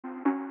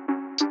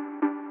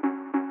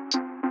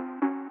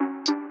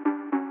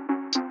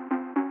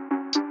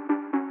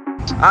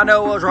I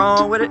know what's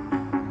wrong with it.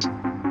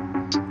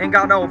 Ain't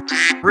got no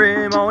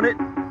rim on it.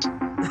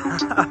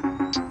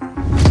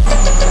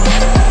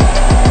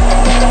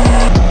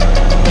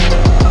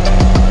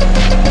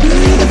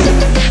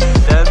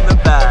 Then the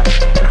back.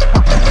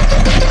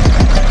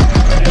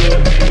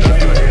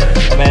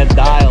 My man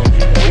dialed.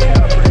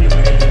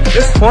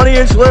 This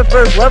 20-inch lift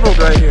first leveled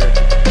right here.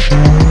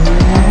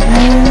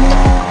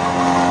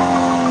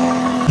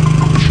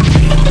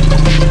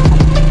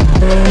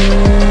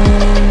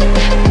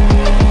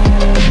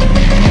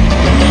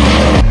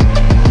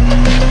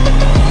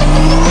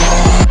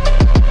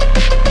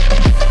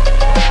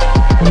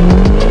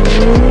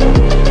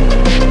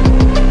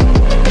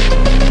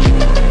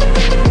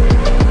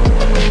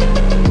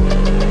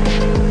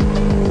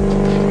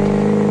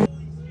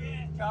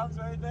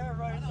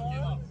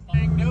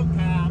 No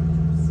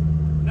cops,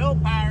 no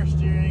power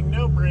steering,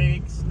 no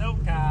brakes, no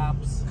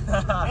cops,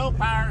 no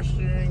power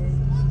steering.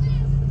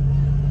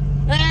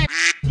 Hey,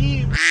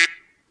 you.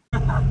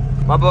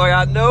 My boy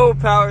got no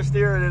power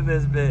steering in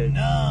this bitch.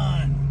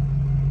 None.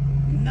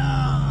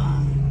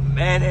 None.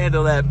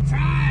 Manhandle that.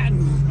 Trying.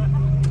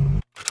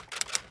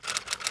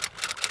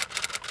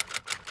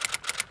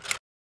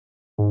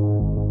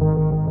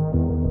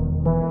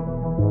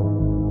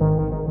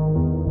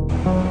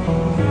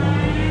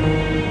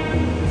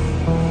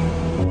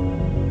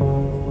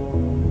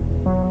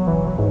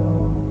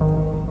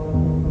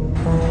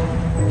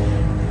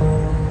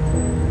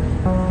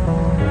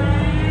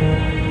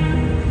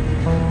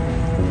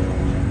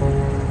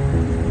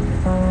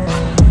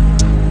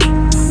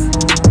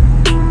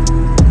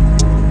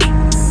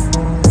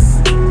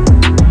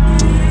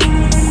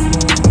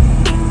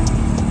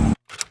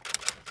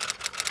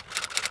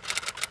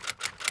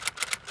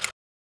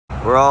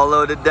 We're all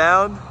loaded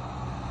down.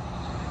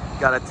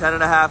 Got a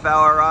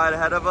 10.5-hour ride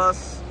ahead of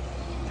us.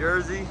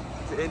 Jersey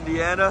to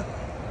Indiana,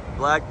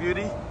 Black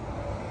Beauty.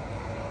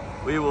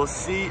 We will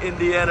see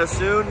Indiana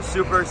soon.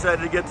 Super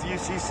excited to get to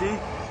UCC.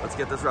 Let's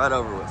get this ride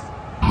over with.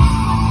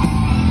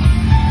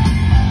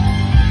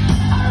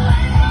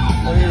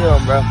 What are you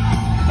doing, bro?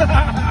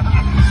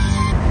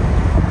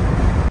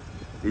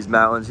 These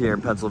mountains here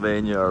in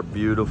Pennsylvania are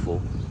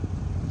beautiful.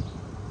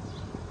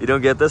 You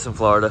don't get this in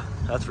Florida,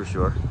 that's for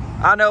sure.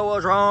 I know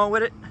what's wrong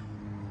with it.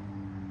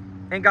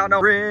 Ain't got no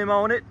rim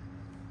on it.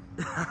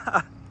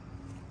 I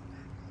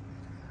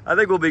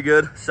think we'll be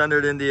good. Send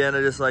her to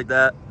Indiana just like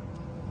that.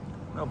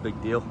 No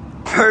big deal.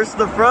 First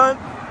the front,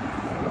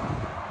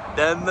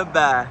 then the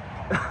back.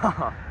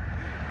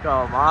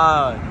 Come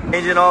on.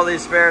 Changing all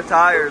these spare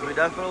tires, we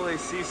definitely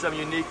see some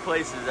unique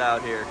places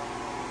out here.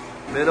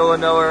 Middle of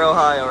nowhere,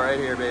 Ohio, right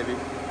here, baby.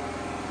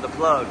 The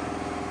plug.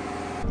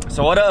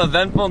 So what an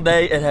eventful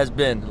day it has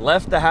been.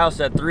 Left the house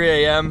at 3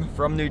 a.m.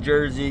 from New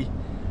Jersey.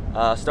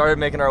 Started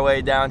making our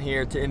way down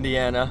here to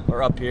Indiana,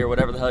 or up here,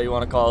 whatever the hell you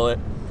want to call it.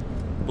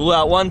 Blew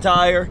out one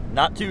tire,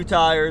 not two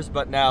tires,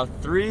 but now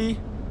 3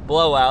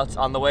 blowouts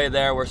on the way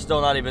there. We're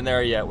still not even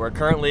there yet. We're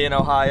currently in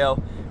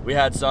Ohio. We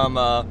had some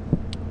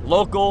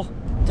local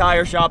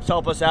tire shops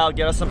help us out,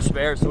 get us some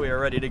spares so we were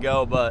ready to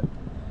go. But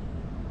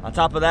on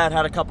top of that,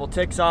 had a couple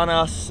ticks on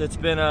us. It's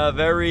been a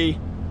very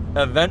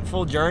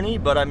eventful journey,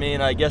 but I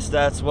mean, I guess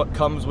that's what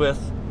comes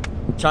with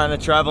China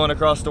traveling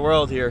across the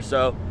world here.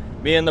 So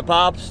me and the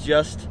Pops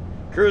just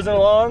cruising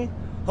along,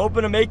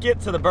 hoping to make it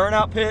to the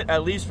Burnout pit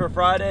at least for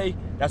Friday.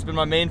 That's been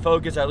my main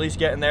focus, at least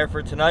getting there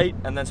for tonight,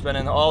 and then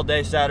spending all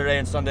day Saturday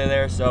and Sunday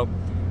there. So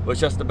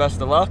wish us the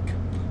best of luck.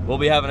 We'll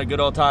be having a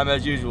good old time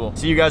as usual.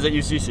 See you guys at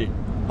UCC,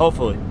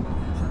 hopefully.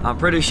 I'm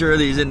pretty sure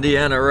these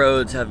Indiana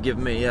roads have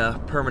given me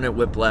permanent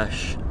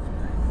whiplash.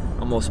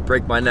 Almost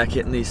break my neck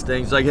hitting these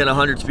things. Like hitting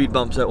 100 speed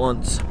bumps at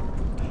once.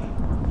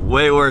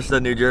 Way worse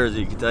than New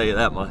Jersey, can tell you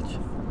that much.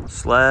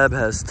 Slab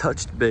has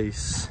touched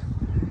base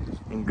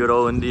in good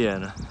old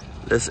Indiana.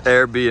 This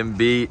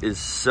Airbnb is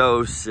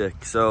so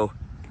sick. So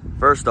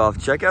first off,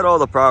 check out all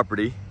the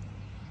property.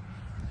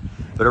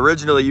 But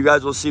originally, you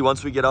guys will see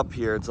once we get up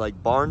here, it's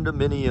like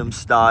barn-dominium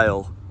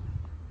style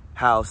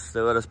house.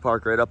 They let us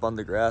park right up on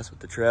the grass with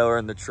the trailer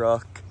and the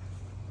truck.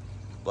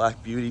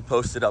 Black Beauty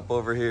posted up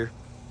over here.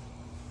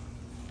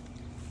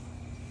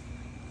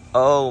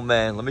 Oh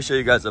man, let me show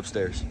you guys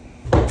upstairs.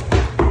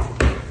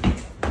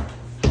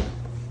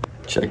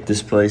 Check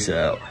this place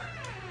out.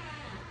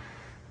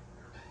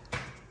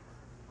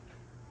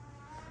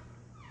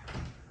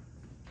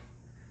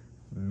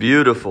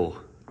 Beautiful.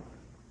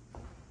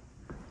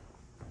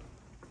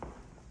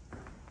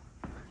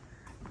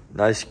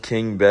 Nice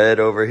king bed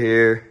over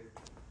here.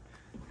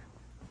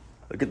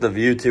 Look at the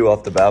view too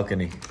off the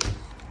balcony.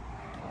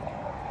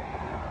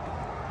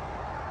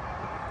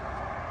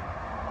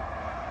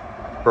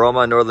 For all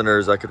my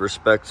northerners, I could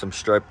respect some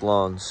striped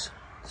lawns.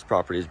 This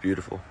property is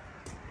beautiful.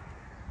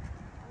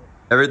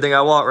 Everything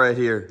I want right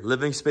here.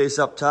 Living space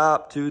up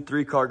top,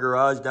 2-3 car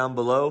garage down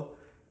below.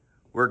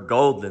 We're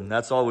golden,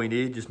 that's all we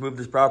need. Just move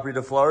this property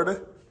to Florida.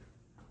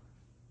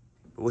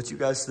 But what you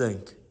guys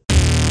think?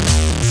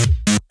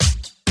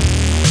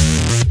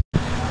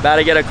 About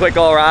to get a quick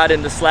all ride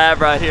in the slab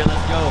right here,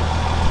 let's go.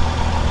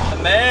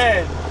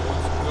 Man,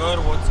 good?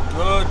 What's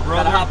good,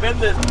 brother? Gotta hop in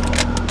this.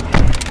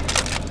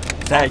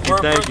 Thank you,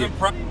 thank you.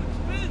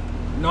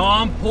 No,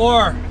 I'm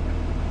poor.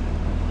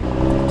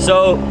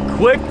 So,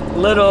 quick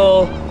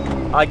little,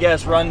 I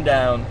guess,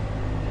 rundown.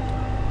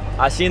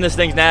 I seen this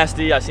thing's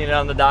nasty. I seen it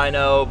on the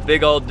dyno.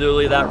 Big old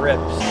dually that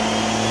rips.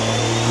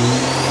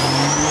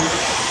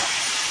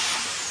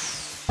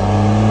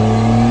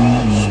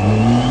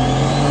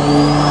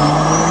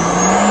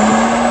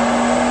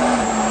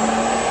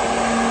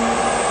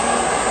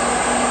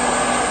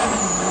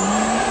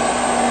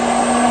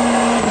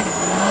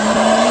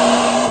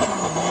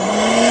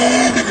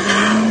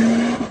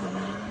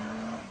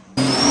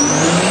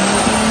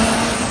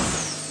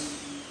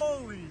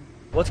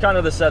 What's kind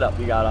of the setup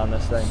you got on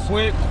this thing?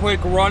 Quick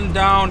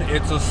rundown.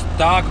 It's a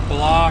stock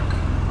block,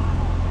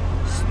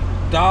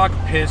 stock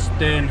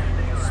piston,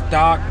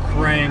 stock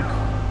crank,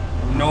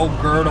 no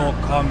girdle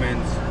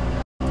Cummins.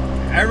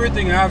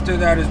 Everything after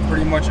that is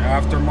pretty much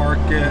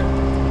aftermarket.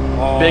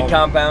 Big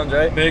compounds,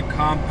 right? Big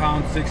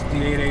compound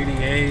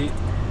 6888.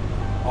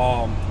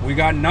 We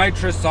got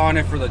nitrous on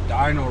it for the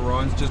dyno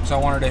runs, just 'cause I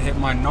wanted to hit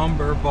my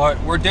number.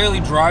 But we're daily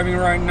driving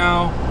right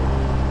now,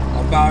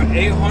 about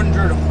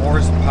 800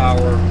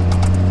 horsepower.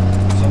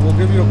 So we'll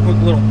give you a quick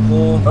little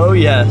pull. Oh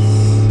yes.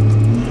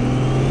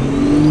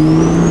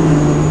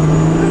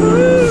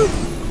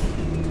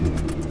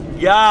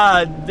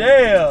 God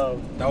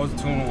damn. That was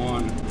tune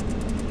one.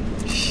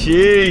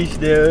 Sheesh,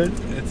 dude.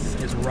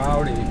 It's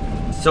rowdy.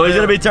 So he's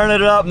gonna be turning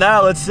it up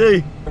now. Let's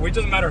see. We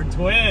just met our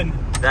twin.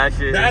 That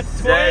shit. That's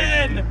is twin.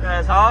 sexy.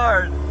 That's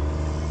hard.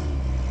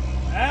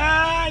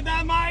 Hey,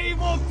 that's my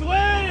evil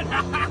twin.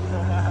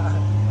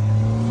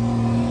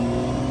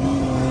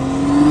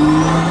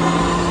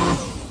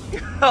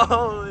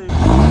 Holy.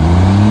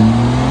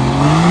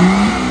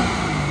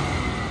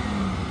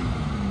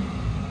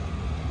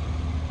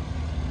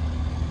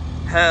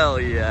 Hell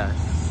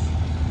yes.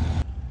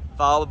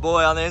 Follow the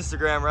boy on the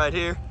Instagram right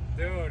here.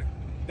 Dude,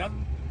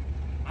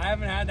 I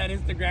haven't had that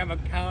Instagram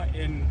account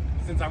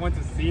since I went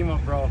to SEMA,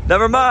 bro.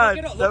 Never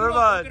mind. Look Never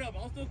mind. it up.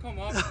 I'll still come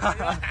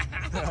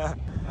up.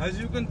 As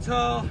you can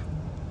tell,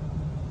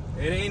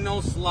 it ain't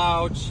no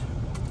slouch.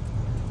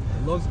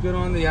 It looks good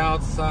on the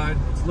outside.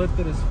 It's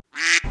lifted as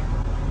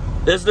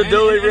This is the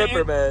dually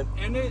ripper, man.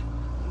 And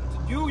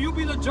you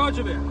be the judge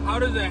of it. How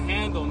does it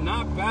handle?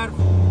 Not bad.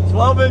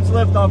 12-inch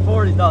lift on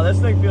 40s. No, this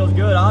thing feels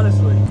good,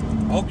 honestly.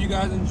 Hope you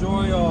guys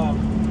enjoy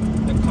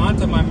the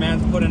content my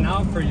man's putting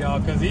out for y'all,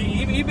 because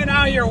he been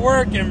out here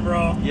working,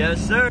 bro.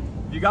 Yes, sir.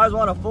 If you guys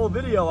want a full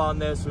video on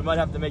this, we might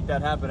have to make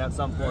that happen at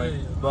some point.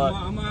 Hey, but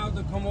I might have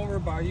to come over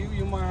by you.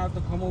 You might have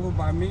to come over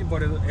by me.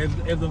 But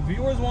if the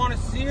viewers want to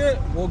see it,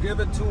 we'll give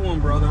it to them,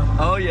 brother.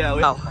 oh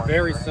yeah,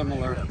 Very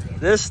similar.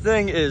 this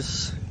thing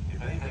is.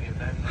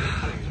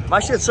 My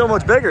shit's so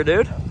much bigger,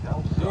 dude.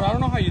 Dude, I don't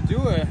know how you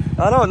do it.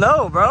 I don't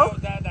know, bro.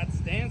 That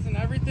stance and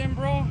everything,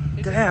 bro.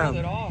 It Damn. just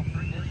it off.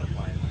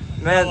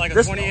 Man, Like a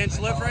this 20-inch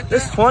lift right there.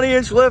 This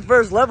 20-inch lift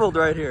versus leveled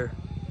right here.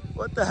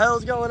 What the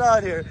hell's going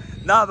on here?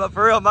 Nah, but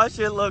for real, my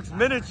shit looks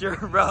miniature,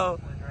 bro.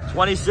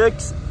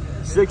 26,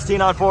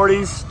 16 on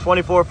 40s,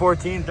 24,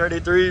 14,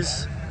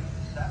 33s.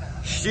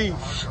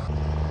 Sheesh.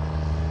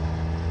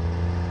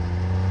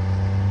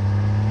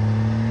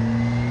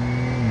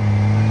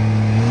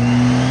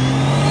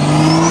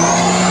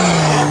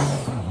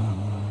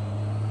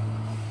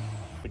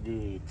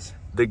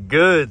 The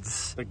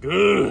goods. The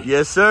good.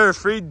 Yes, sir.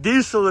 Free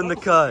diesel in the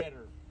cut.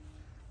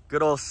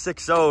 Good old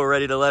 6.0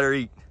 ready to let her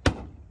eat.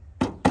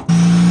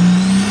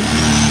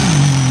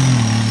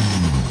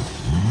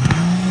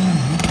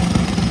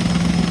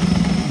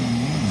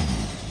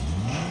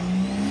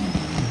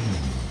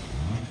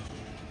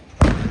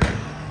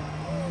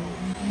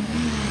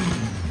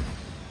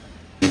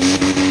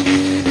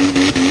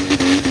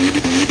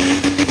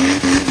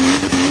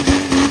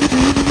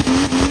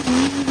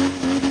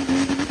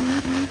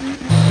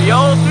 The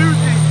old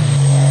doozy.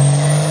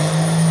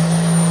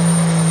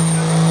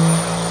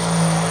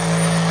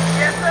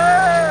 Yes,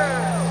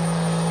 sir.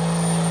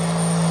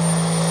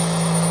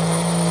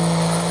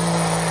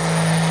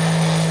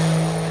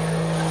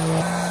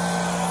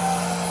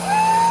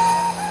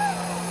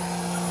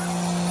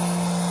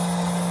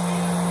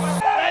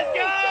 Let's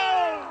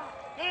go!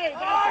 Hey,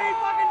 he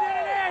fucking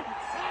did it!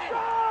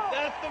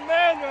 That's the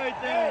man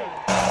right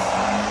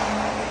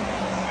there.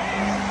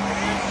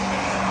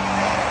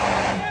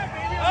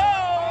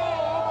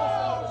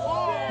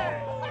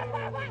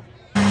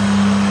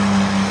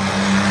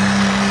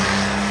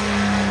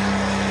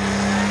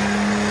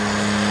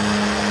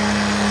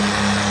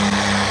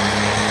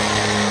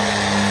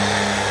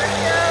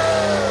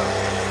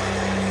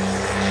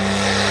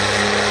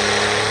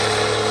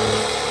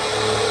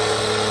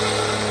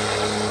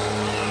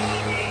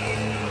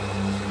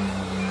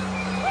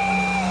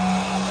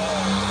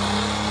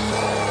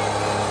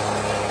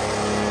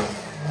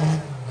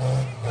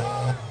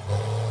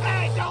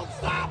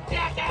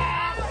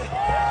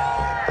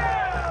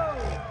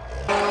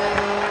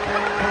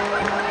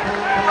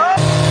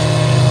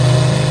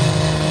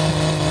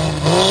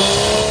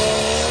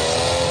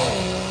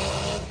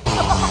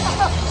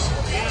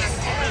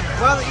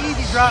 Drop it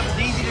easy, drop. It's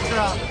easy to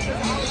drop.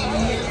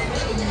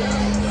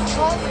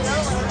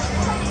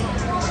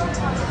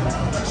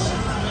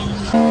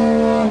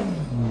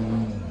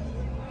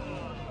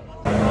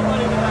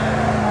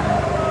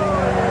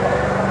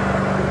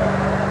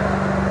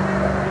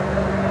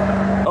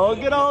 Oh,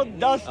 get all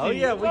dusty. Oh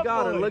yeah, we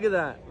got it. Look at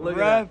that. Look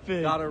Rep at that.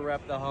 it. Gotta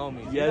rep the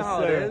homies. Yes,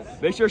 sir.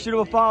 Make sure to shoot him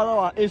a follow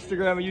on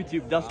Instagram and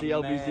YouTube, Dusty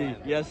LBC. Man.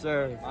 Yes,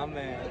 sir. My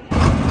man.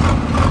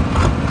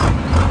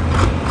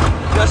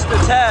 Just a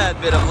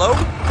tad bit of low.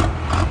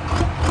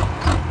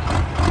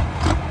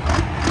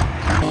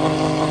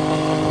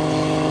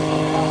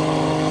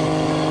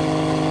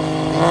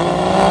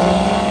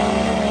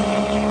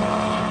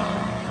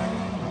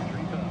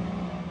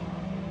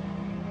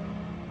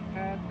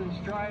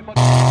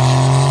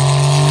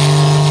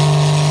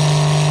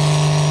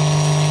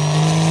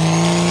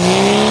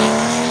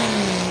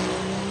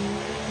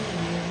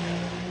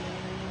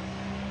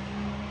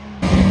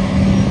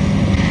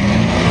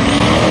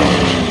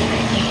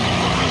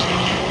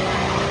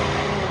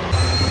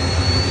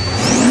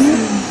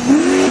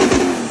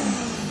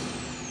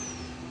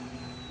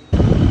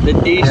 The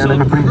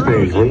diesel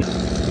cruising.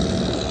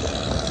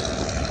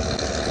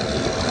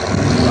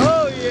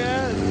 Oh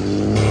yes.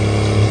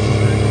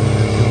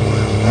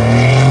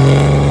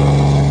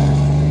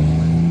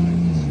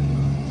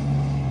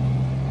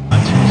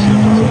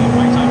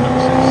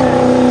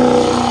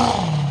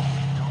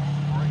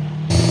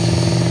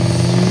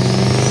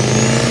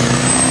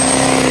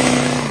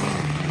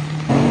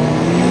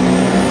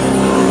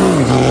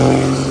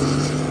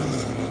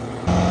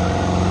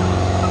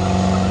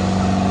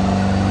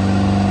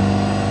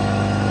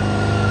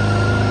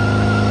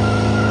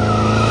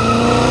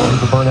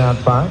 Burnout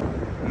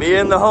 5. Me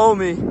and the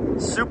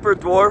homie, Super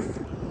Dwarf,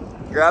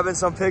 grabbing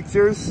some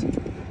pictures.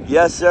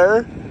 Yes,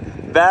 sir.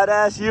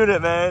 Badass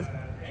unit, man.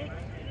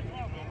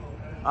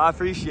 I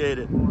appreciate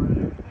it.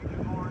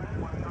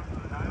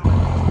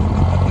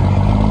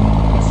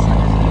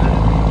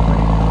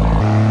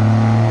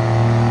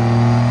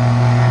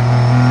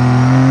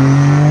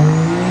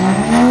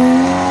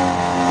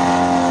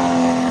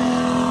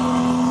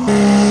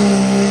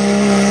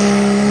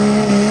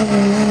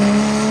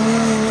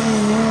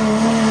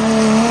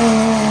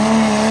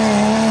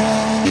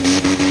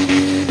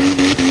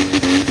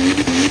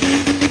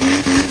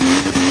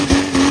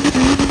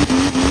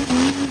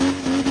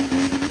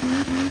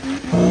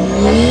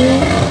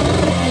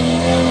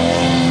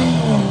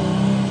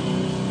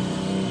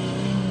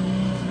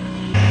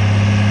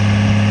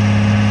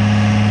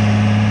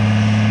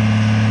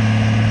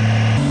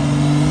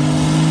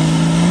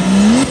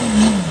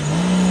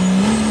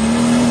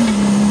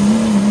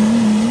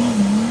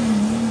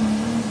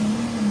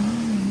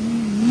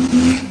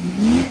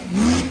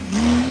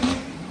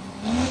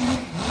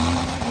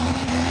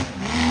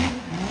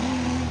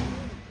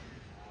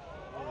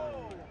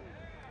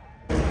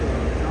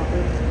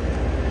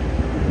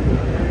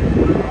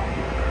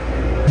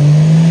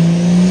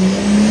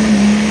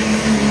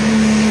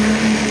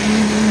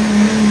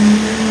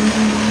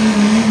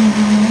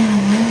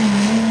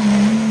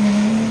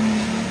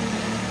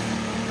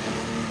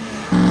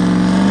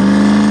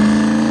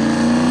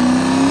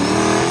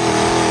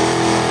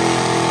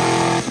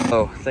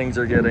 Oh, things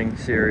are getting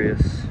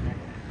serious.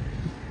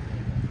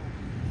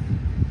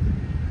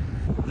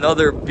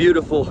 Another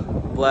beautiful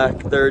black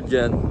 3rd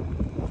gen.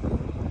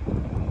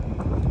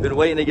 Been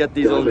waiting to get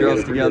these old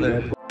girls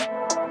together.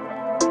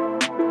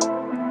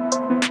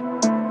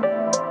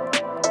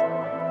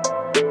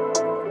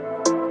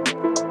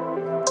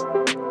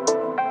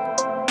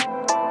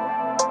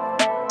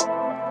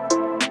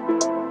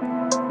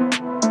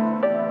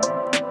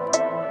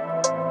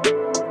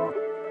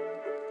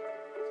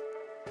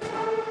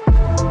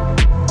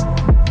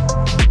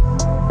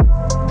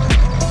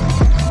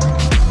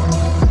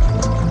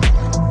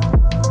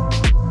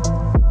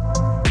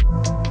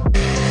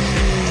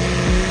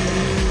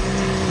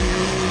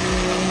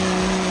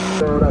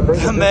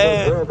 The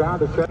man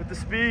with the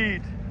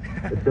speed.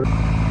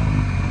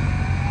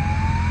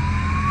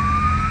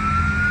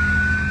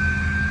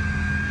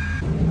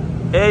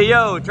 Hey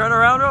yo, turn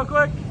around real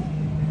quick.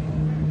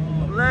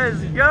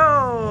 Let's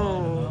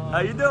go. How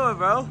you doing,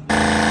 bro?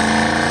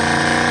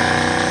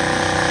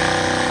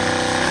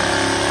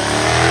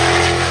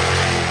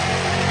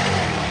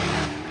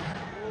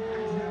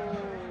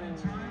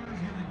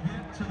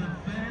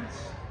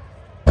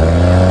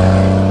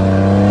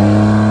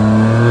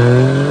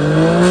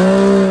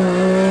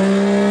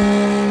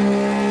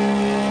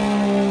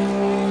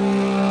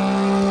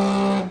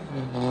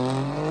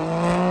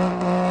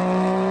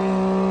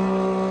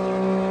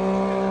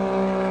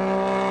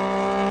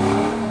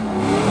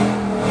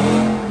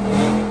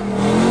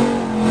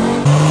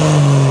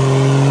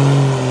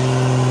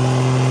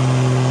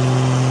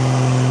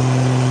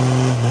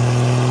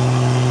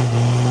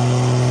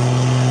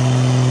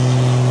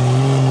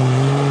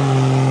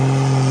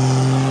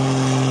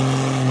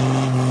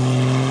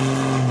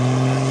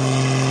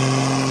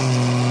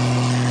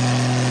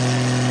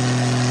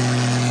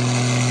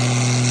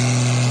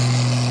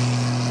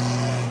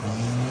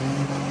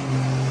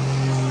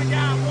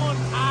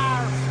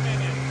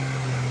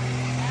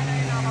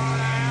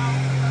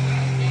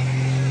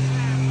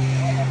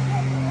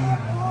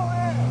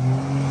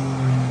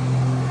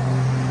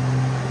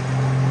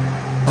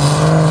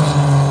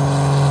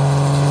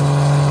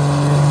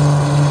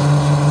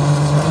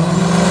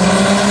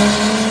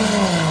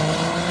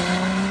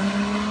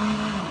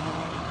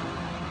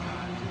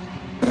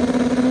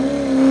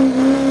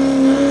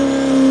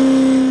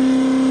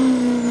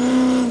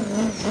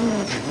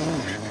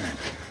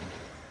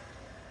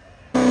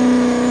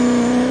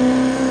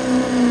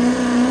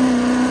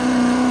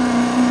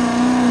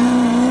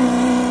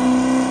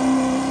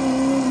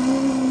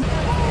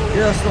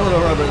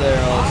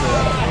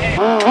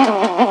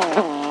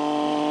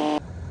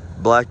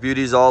 Black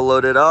Beauty's all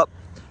loaded up.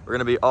 We're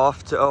gonna be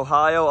off to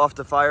Ohio, off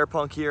to Fire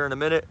Punk here in a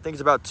minute. I think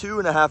it's about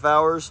 2.5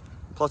 hours,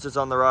 plus it's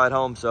on the ride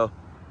home, so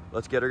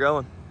let's get her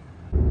going.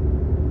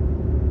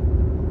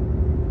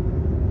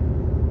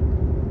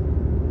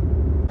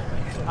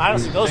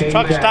 Honestly, those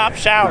truck stop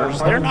showers,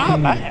 they're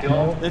not bad.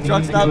 The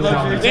truck stop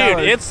luxury Dude,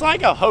 showers. it's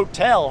like a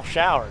hotel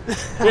shower.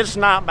 It's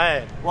not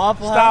bad.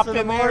 Waffle Stop House in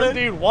the there, morning?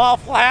 dude.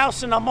 Waffle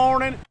House in the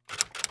morning.